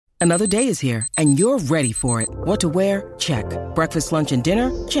Another day is here, and you're ready for it. What to wear? Check. Breakfast, lunch, and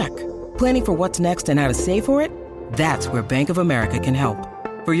dinner? Check. Planning for what's next and how to save for it? That's where Bank of America can help.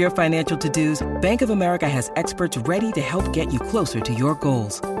 For your financial to-dos, Bank of America has experts ready to help get you closer to your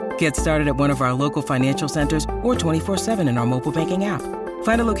goals. Get started at one of our local financial centers or 24/7 in our mobile banking app.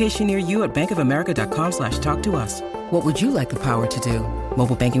 Find a location near you at bankofamerica.com/talktous. What would you like the power to do?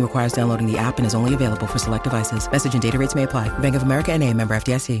 Mobile banking requires downloading the app and is only available for select devices. Message and data rates may apply. Bank of America NA, member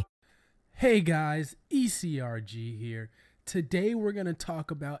FDIC. Hey guys, ECRG here. Today we're going to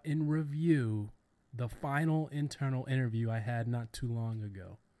talk about in review the final internal interview I had not too long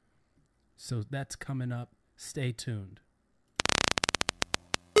ago. So that's coming up. Stay tuned.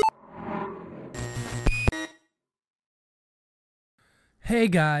 Hey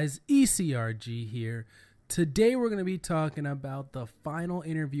guys, ECRG here. Today we're going to be talking about the final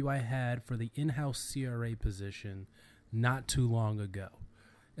interview I had for the in-house CRA position not too long ago.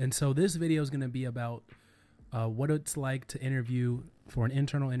 And so this video is going to be about what it's like to interview for an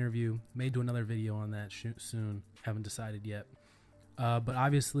internal interview. May do another video on that soon. Haven't decided yet. But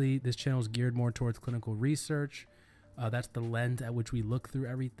obviously this channel is geared more towards clinical research. That's the lens at which we look through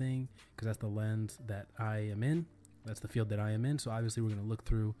everything, because that's the lens that I am in. That's the field that I am in. So obviously we're going to look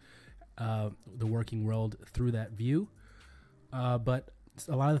through the working world through that view. But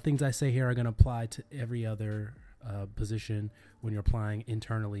a lot of the things I say here are going to apply to every other position when you're applying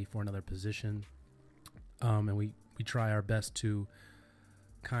internally for another position. And we try our best to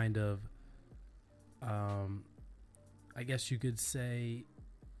kind of, I guess you could say,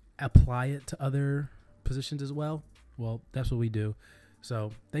 apply it to other positions as well. Well, that's what we do.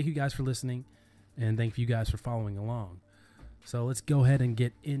 So thank you guys for listening, and thank you guys for following along. So let's go ahead and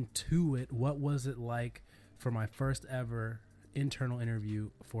get into it. What was it like for my first ever internal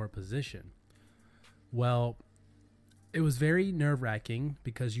interview for a position? Well, it was very nerve-wracking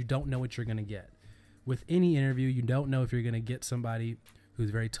because you don't know what you're going to get. With any interview, you don't know if you're going to get somebody who's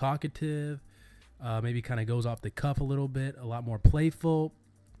very talkative, maybe kind of goes off the cuff a little bit, a lot more playful,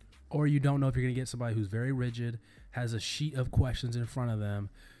 or you don't know if you're going to get somebody who's very rigid, has a sheet of questions in front of them,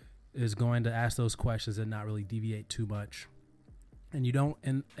 is going to ask those questions and not really deviate too much. And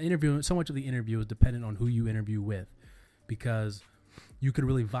so much of the interview is dependent on who you interview with, because you could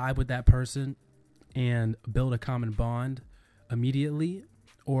really vibe with that person and build a common bond immediately,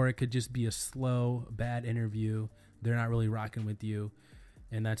 or it could just be a slow, bad interview. They're not really rocking with you,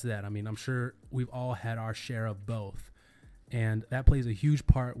 and that's that. I mean, I'm sure we've all had our share of both, and that plays a huge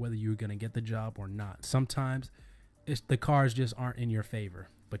part whether you're going to get the job or not. Sometimes the cards just aren't in your favor,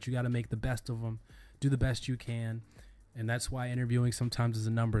 but you got to make the best of them, do the best you can, and that's why interviewing sometimes is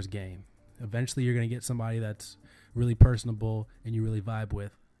a numbers game. Eventually, you're going to get somebody that's really personable and you really vibe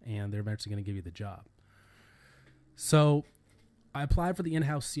with, and they're eventually going to give you the job. So I applied for the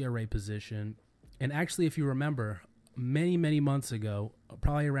in-house CRA position, and actually, if you remember, many, many months ago,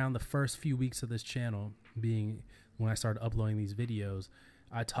 probably around the first few weeks of this channel, being when I started uploading these videos,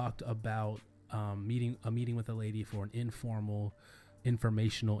 I talked about a meeting with a lady for an informal,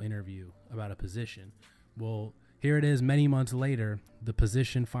 informational interview about a position. Well, here it is many months later, the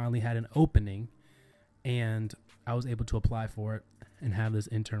position finally had an opening, and I was able to apply for it and have this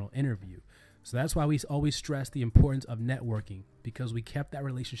internal interview. So that's why we always stress the importance of networking, because we kept that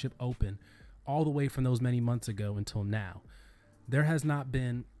relationship open all the way from those many months ago until now. There has not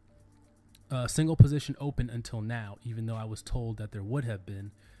been a single position open until now, even though I was told that there would have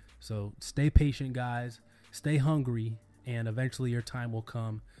been. So stay patient, guys. Stay hungry, and eventually your time will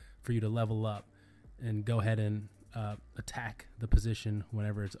come for you to level up and go ahead and attack the position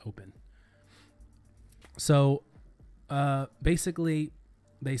whenever it's open. So basically,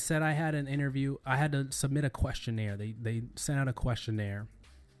 they said I had an interview. I had to submit a questionnaire. They sent out a questionnaire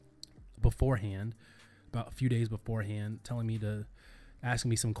beforehand, about a few days beforehand, asking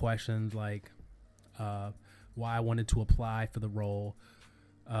me some questions like why I wanted to apply for the role,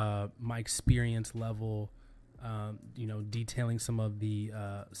 my experience level, detailing some of the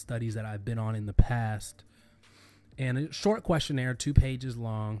studies that I've been on in the past, and a short questionnaire, 2 pages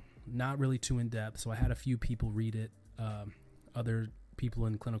long, not really too in depth. So I had a few people read it, other people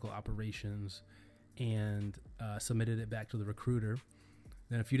in clinical operations, and submitted it back to the recruiter.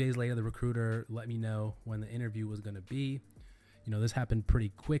 Then a few days later, the recruiter let me know when the interview was going to be. This happened pretty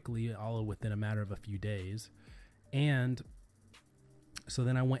quickly, all within a matter of a few days. And so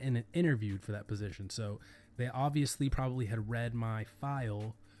then I went in and interviewed for that position. So they obviously probably had read my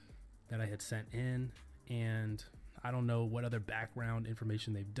file that I had sent in, and I don't know what other background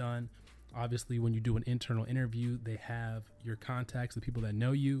information they've done. Obviously, when you do an internal interview, they have your contacts, the people that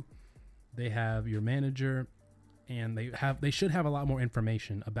know you. They have your manager, and they should have a lot more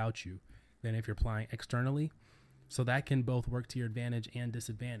information about you than if you're applying externally. So that can both work to your advantage and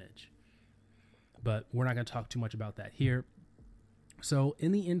disadvantage. But we're not going to talk too much about that here. So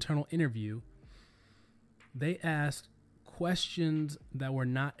in the internal interview, they asked questions that were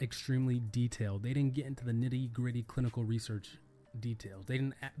not extremely detailed. They didn't get into the nitty-gritty clinical research details. They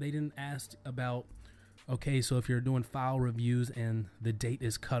didn't ask about, okay, so if you're doing file reviews and the date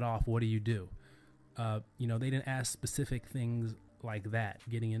is cut off, what do you do? They didn't ask specific things like that,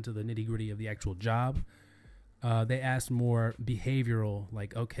 getting into the nitty-gritty of the actual job. They asked more behavioral,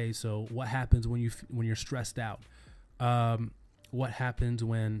 like, okay, so what happens when you're stressed out? What happens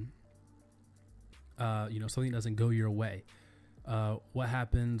when something doesn't go your way? What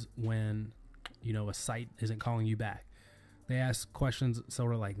happens when a site isn't calling you back? They ask questions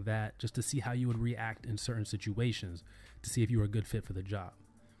sort of like that, just to see how you would react in certain situations, to see if you were a good fit for the job.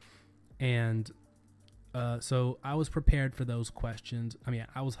 And so I was prepared for those questions. I mean,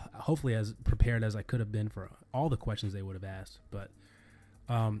 I was hopefully as prepared as I could have been for all the questions they would have asked. But,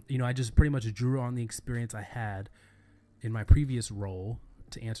 I just pretty much drew on the experience I had in my previous role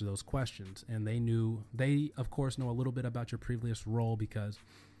to answer those questions. And they of course know a little bit about your previous role, because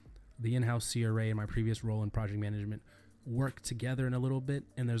the in-house CRA and my previous role in project management work together in a little bit.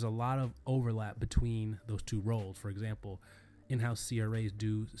 And there's a lot of overlap between those two roles. For example, in-house CRAs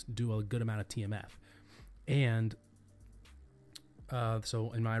do a good amount of TMF. And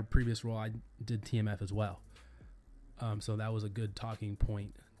so in my previous role, I did TMF as well. So that was a good talking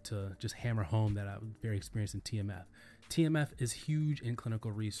point to just hammer home that I was very experienced in TMF. TMF is huge in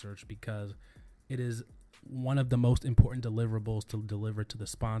clinical research because it is one of the most important deliverables to deliver to the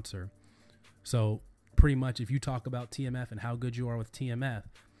sponsor. So pretty much if you talk about TMF and how good you are with TMF,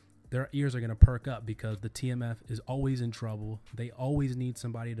 their ears are going to perk up, because the TMF is always in trouble. They always need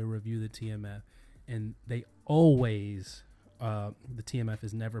somebody to review the TMF. And they always, the TMF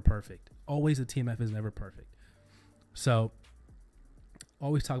is never perfect. Always the TMF is never perfect. So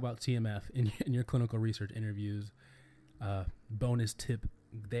always talk about TMF in your clinical research interviews. Bonus tip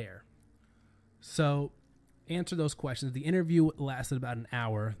there. So answer those questions. The interview lasted about an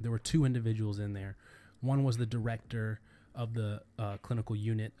hour. There were two individuals in there. One was the director of the clinical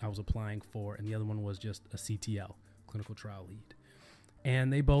unit I was applying for, and the other one was just a CTL, clinical trial lead.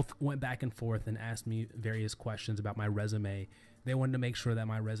 And they both went back and forth and asked me various questions about my resume. They wanted to make sure that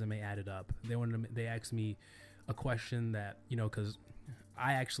my resume added up. They asked me a question that, because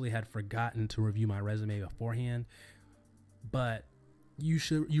I actually had forgotten to review my resume beforehand, but you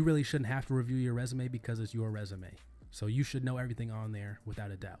really shouldn't have to review your resume because it's your resume. So you should know everything on there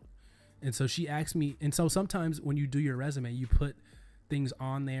without a doubt. And so she asked me, and so sometimes when you do your resume, you put things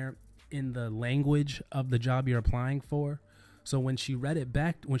on there in the language of the job you're applying for. So when she read it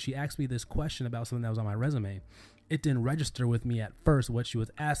back, when she asked me this question about something that was on my resume, it didn't register with me at first what she was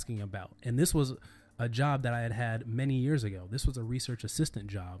asking about. And this was a job that I had many years ago. This was a research assistant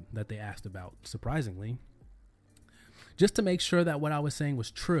job that they asked about, surprisingly, just to make sure that what I was saying was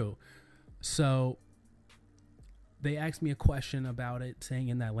true. So they asked me a question about it, saying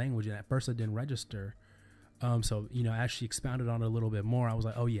in that language, and at first it didn't register. So, as she expounded on it a little bit more, I was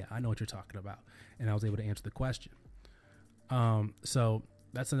like, oh yeah, I know what you're talking about. And I was able to answer the question. So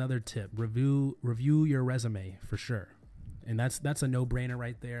that's another tip. Review your resume for sure. And that's a no-brainer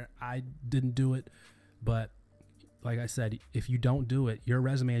right there. I didn't do it, but like I said, if you don't do it, your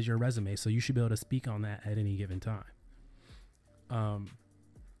resume is your resume. So you should be able to speak on that at any given time.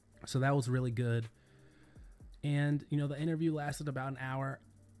 So that was really good. And, the interview lasted about an hour.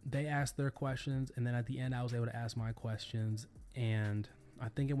 They asked their questions, and then at the end, I was able to ask my questions, and I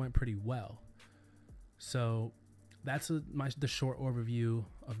think it went pretty well. So that's the short overview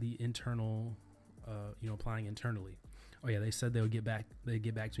of the internal, applying internally. Oh yeah, they said they'd get back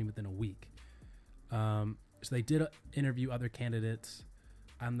to me within a week. So they did interview other candidates.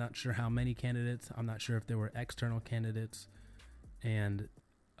 I'm not sure how many candidates. I'm not sure if there were external candidates, and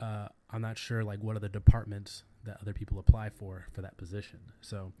I'm not sure what are the departments that other people apply for that position.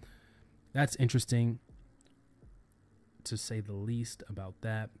 So that's interesting, to say the least, about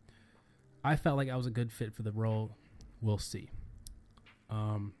that. I felt like I was a good fit for the role. We'll see.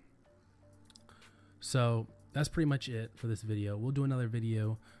 So that's pretty much it for this video. We'll do another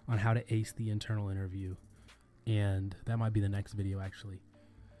video on how to ace the internal interview, and that might be the next video actually.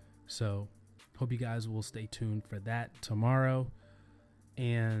 So hope you guys will stay tuned for that tomorrow.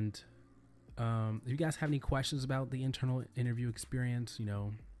 And if you guys have any questions about the internal interview experience,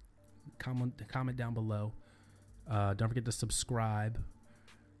 comment down below. Don't forget to subscribe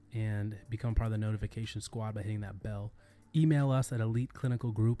and become part of the notification squad by hitting that bell. Email us at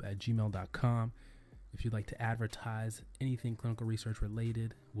eliteclinicalgroup@gmail.com. If you'd like to advertise anything clinical research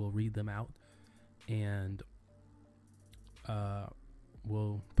related, we'll read them out, and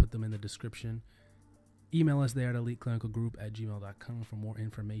we'll put them in the description. Email us there at eliteclinicalgroup@gmail.com for more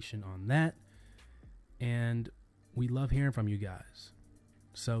information on that. And we love hearing from you guys.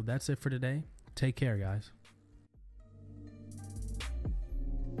 So that's it for today. Take care, guys.